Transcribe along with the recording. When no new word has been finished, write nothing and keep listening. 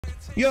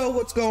Yo,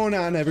 what's going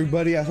on,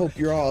 everybody? I hope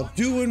you're all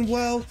doing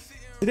well.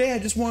 Today I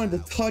just wanted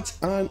to touch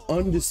on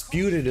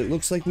Undisputed. It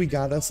looks like we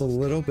got us a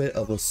little bit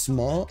of a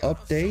small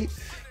update.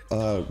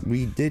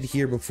 We did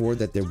hear before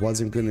that there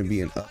wasn't going to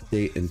be an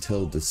update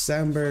until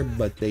December,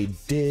 but they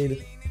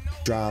did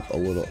drop a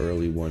little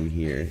early one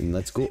here, and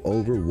let's go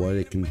over what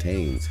it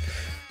contains.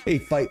 Hey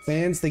fight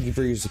fans, thank you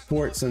for your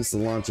support since the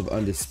launch of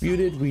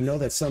Undisputed. We know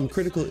that some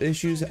critical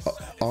issues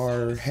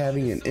are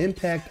having an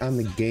impact on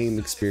the game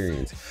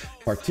experience,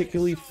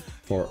 particularly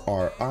for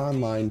our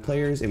online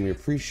players, and we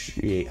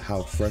appreciate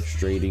how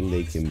frustrating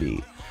they can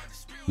be.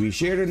 We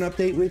shared an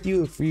update with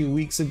you a few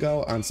weeks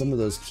ago on some of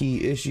those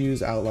key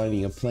issues,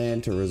 outlining a plan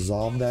to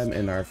resolve them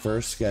in our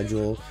first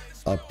schedule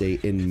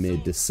update in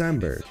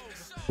mid-December.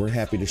 We're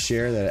happy to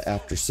share that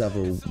after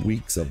several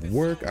weeks of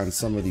work on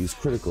some of these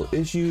critical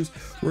issues,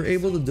 we're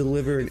able to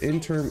deliver an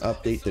interim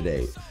update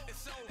today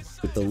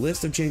with the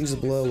list of changes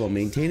below while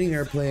maintaining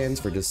our plans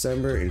for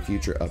December and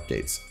future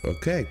updates.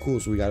 Okay, cool.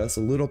 So we got us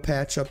a little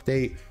patch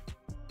update.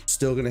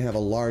 Still going to have a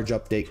large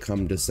update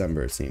come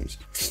December, it seems.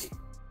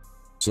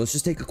 So let's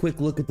just take a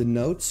quick look at the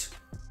notes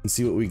and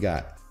see what we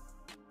got.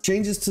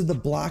 Changes to the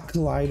block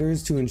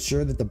colliders to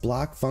ensure that the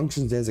block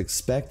functions as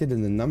expected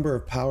and the number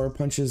of power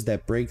punches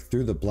that break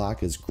through the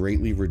block is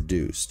greatly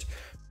reduced.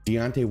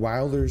 Deontay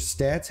Wilder's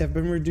stats have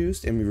been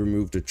reduced and we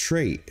removed a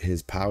trait.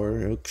 His power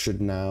hook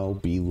should now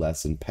be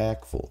less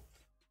impactful.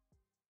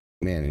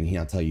 Man, and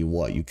I'll tell you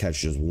what, you catch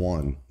just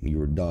one, you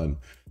were done.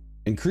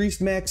 Increased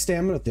max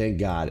stamina, thank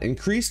God.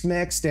 Increased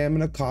max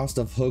stamina cost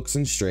of hooks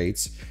and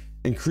straights.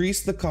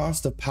 Increased the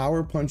cost of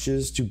power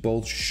punches to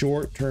both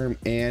short term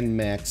and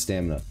max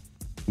stamina.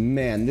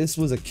 Man, this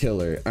was a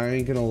killer. I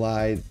ain't gonna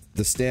lie,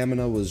 the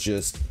stamina was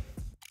just,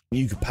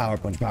 you could power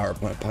punch, power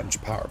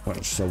punch, power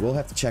punch. So we'll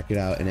have to check it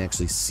out and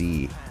actually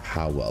see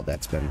how well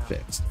that's been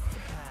fixed.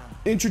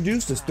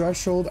 Introduced a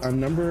threshold on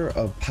number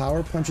of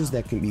power punches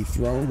that can be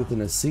thrown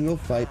within a single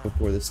fight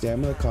before the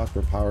stamina cost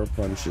for power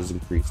punch is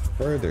increased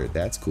further.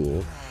 That's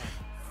cool.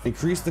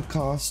 Increase the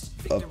cost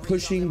of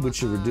pushing, which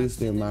should reduce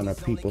the amount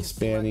of people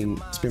spamming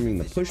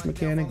the push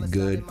mechanic.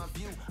 Good.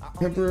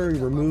 Temporarily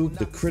remove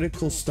the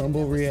critical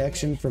stumble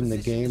reaction from the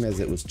game as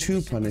it was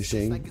too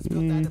punishing.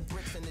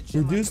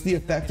 Reduce the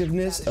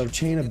effectiveness of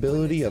chain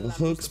ability of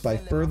hooks by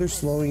further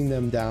slowing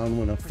them down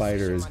when a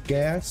fighter is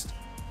gassed.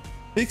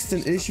 Fixed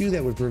an issue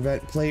that would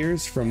prevent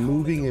players from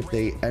moving if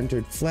they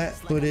entered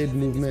flat-footed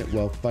movement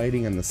while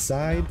fighting on the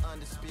side.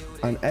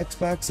 On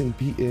Xbox and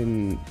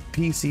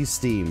PC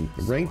Steam,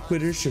 ranked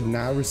quitters should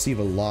now receive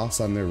a loss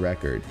on their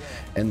record,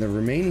 and the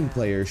remaining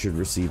players should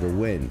receive a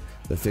win.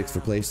 The fix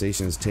for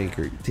PlayStation is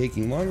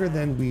taking longer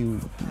than we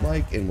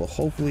like and will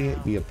hopefully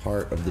be a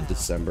part of the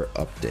December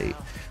update.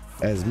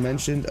 As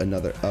mentioned,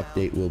 another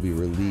update will be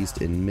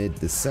released in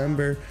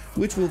mid-December,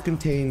 which will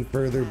contain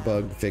further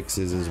bug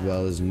fixes as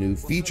well as new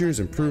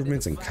features,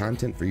 improvements, and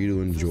content for you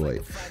to enjoy.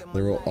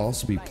 There will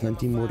also be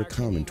plenty more to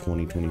come in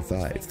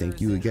 2025. Thank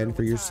you again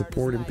for your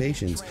support and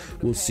patience.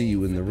 We'll see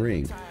you in the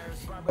ring.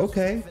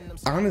 Okay,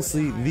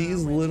 honestly,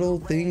 these little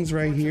things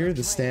right here,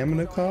 the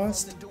stamina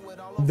cost,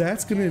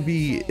 that's going to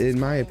be, in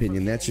my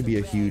opinion, that should be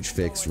a huge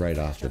fix right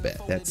off the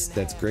bat.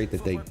 That's great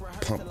that they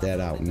pumped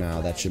that out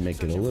now. That should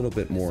make it a little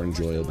bit more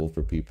enjoyable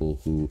for people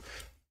who,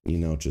 you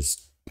know,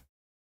 just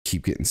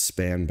keep getting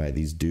spammed by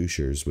these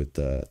douchers with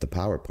the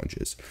power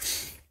punches.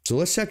 So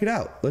let's check it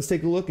out. Let's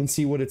take a look and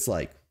see what it's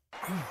like.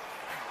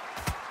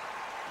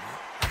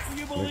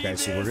 Okay,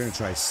 so we're going to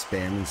try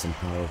spamming some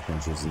power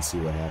punches and see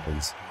what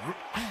happens.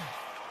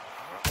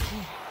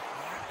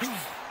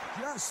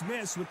 Just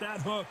miss with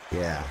that hook.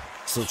 Yeah,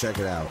 so check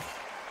it out.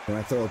 When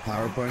I throw a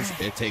power punch,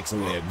 it takes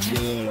away a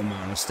good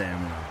amount of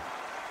stamina.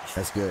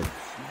 That's good.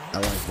 I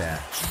like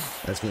that.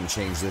 That's going to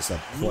change this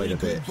up quite a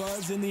bit.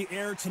 Buzz in the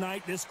air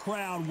tonight. This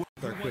crowd.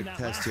 Our quick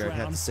test here, I'd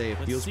have to say it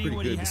feels pretty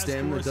good. The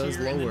stamina does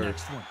lower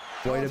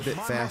quite a bit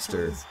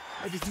faster.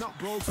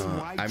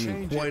 I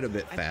mean, quite a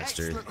bit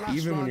faster.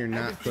 Even when you're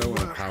not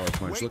throwing a power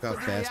punch. Look how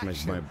fast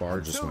my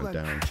bar just went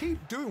down.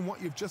 Keep doing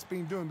what you've just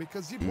been doing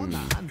because you'd want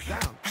that hands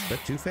down. Is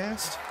that too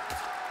fast?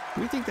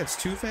 Do we think that's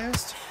too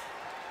fast?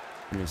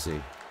 Let me see.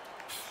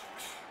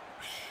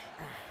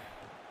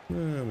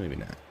 Maybe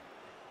not.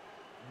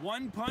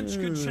 One punch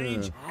could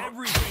change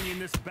everything in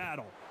this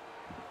battle.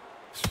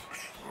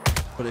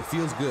 But it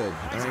feels good.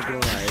 I ain't gonna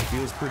lie, it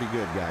feels pretty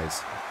good,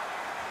 guys.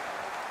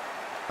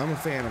 I'm a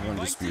fan of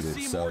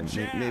Undisputed, so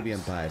maybe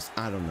I'm biased.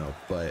 I don't know,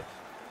 but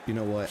you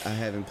know what? I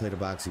haven't played a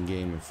boxing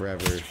game in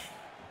forever.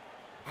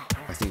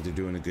 I think they're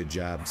doing a good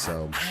job,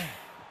 so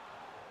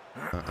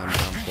I'm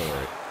for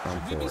it.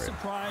 I'm for it.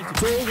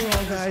 So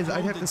overall, guys,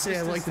 I'd have to say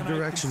I like the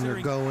direction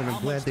they're going.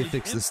 I'm glad they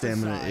fixed the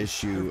stamina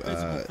issue,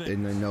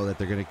 and I know that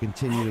they're going to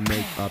continue to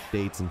make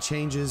updates and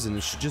changes, and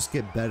it should just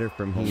get better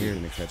from here.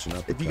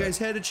 If you guys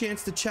had a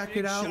chance to check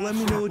it out, let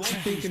me know what you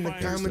think in the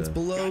comments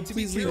below.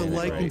 Please leave a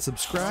like and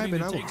subscribe,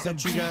 and I will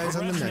catch you guys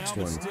on the next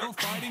one. Still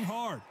fighting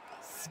hard.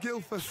 Skill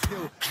for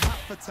skill, tap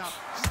for tap,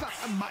 just like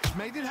a match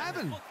made in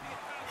heaven.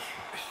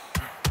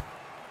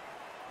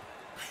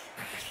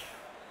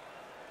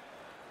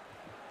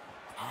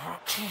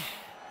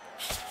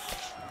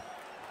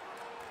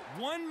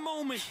 One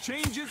moment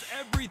changes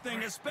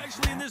everything,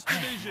 especially in this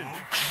division.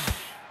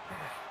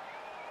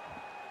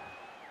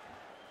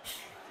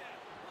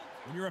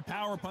 When you're a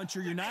power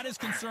puncher, you're not as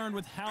concerned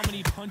with how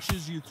many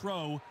punches you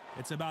throw.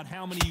 It's about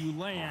how many you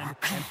land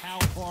and how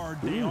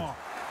hard they are.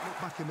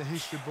 Look back in the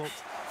history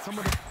books. Some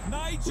of the...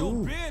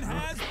 Nigel Benn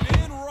has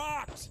been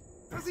rocked.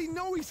 Does he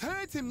know he's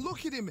hurt him?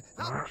 Look at him.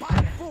 That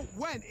back foot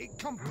went. It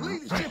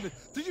completely shivered.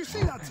 Did you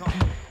see that, Tom?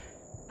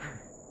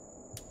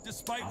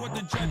 Despite what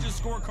the judges'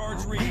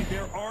 scorecards read,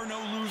 there are no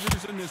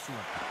losers in this one.